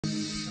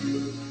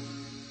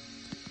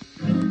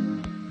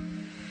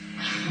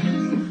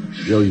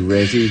Yo, you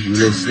ready? You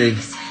listening?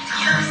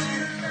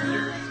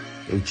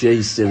 Yo,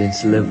 Jay's still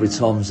into love with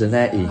Tom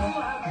Zanetti.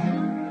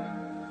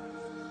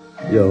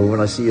 Yo, when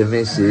I see your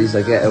missus,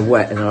 I get her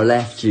wet in her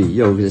left G.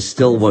 Yo, there's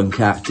still one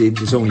captain,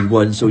 there's only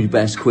one, so you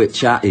best quit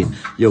chatting.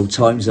 Yo,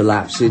 time's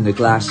elapsing, the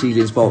glass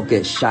ceiling's about to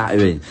get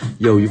shattering.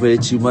 Yo, you've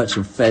heard too much,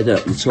 I'm fed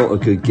up, you talk a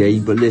good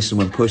game, but listen,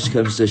 when push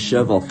comes to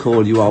shove, I'll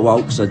call you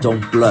out cause I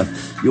don't bluff.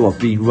 Yo, I've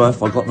been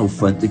rough, I got no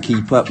front to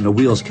keep up, and the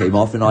wheels came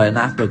off and I an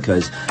apple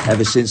cause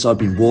ever since I've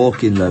been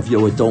walking, love.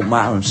 Yo, it don't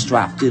matter, I'm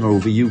strapped in all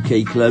over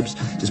UK clubs,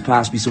 just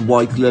pass me some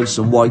white gloves,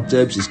 some white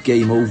dubs, it's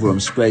game over, I'm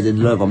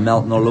spreading love, I'm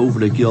melting all over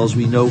the girls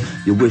we know.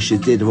 You wish you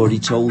did, I've already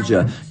told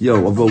you. Yo,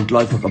 I rode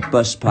life like a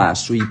bus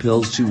pass, 3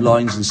 pills, 2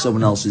 lines and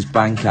someone else's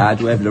bank card.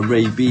 Whoever the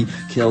Ray B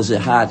kills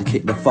it hard to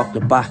kick the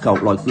fucker back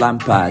out like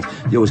Lampard.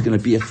 Yo, it's gonna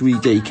be a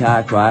 3-day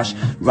car crash.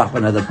 Wrap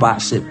another bat,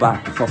 sit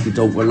back, fucking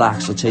don't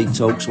relax. I take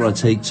tokes when I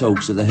take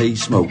tokes of the hay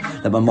smoke.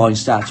 Let my mind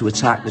start to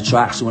attack the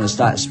track, so when I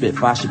start to spit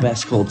fast, you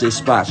best call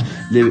dispatch.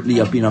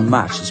 Lyrically, I've been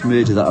unmatched, it's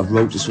murder that I've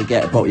wrote, just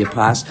forget about your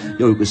past.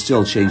 Yo, you can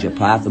still change your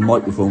path, the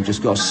microphone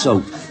just got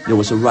soaked. Yo,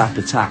 it's a rap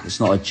attack, it's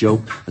not a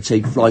joke. I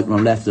take flight when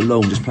I'm left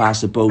alone, just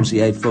pass the Bose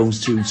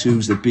headphones,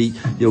 2-2's the beat.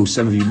 Yo,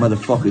 some of you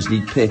motherfuckers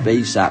need pip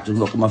ASAP. Don't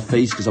look at my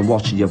face cause I'm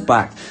watching your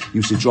back.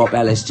 Used to drop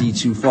LSD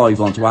 2.5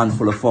 onto a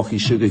handful of fucking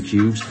sugar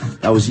cubes.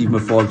 That was even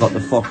before I got to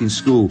fucking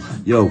school.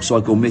 Yo, so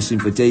I go missing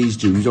for days,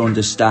 dude. You don't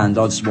understand,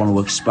 I just want to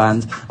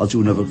expand. I'll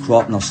do another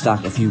crop and I'll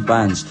stack a few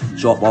bands.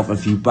 Drop off a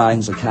few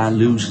bangs, I can't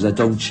lose cause I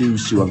don't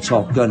choose to. I'm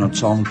Top Gun, I'm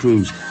Tom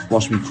Cruise.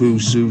 Watch me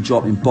cruise through,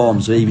 dropping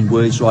bombs, waving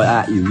words right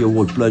at you. Yo,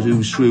 what blood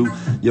ooze through.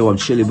 Yo, I'm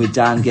chilling with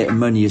Dan, getting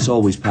money, it's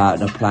always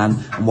part of the plan.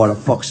 And why the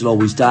fuck's it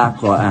always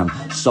dark where I am?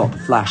 Stop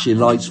flashing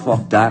lights,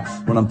 fuck that.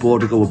 When I'm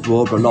bored I go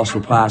abroad, but I lost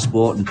my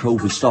passport and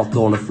COVID stopped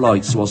all the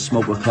flights. So I'll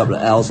smoke a couple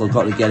of L's, I've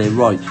got to get it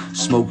right.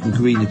 Smoking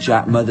green, a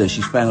Jack mother,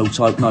 she's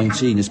phenotype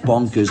 19. It's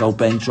bonkers, I'll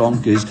bend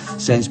dronkers.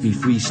 Sends me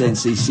 3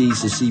 cents they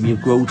sees to see me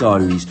grow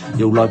diaries.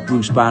 Yo, like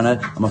Bruce Banner,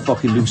 I'm a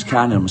fucking loose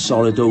cannon. I'm a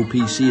solid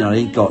OPC and I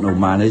ain't got no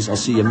manners. I'll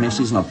see your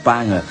missus and I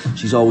bang her.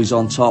 She's always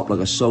on top like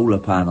a solar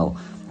panel.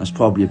 That's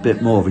probably a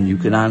bit more than you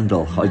can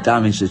handle. I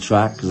damage the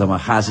track because I'm a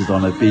hazard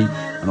on a beat,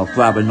 and I'll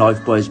grab a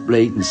knife by its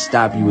blade and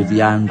stab you with the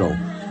handle.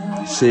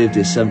 Served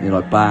it something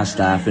like bar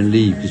staff and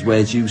leave, because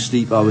where you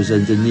sleep I was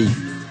underneath.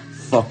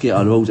 Fuck it,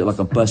 I rode it like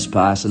a bus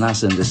pass and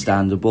that's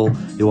understandable.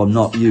 Yo, I'm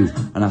not you,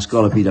 and that's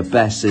gotta be the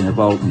best thing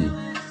about me.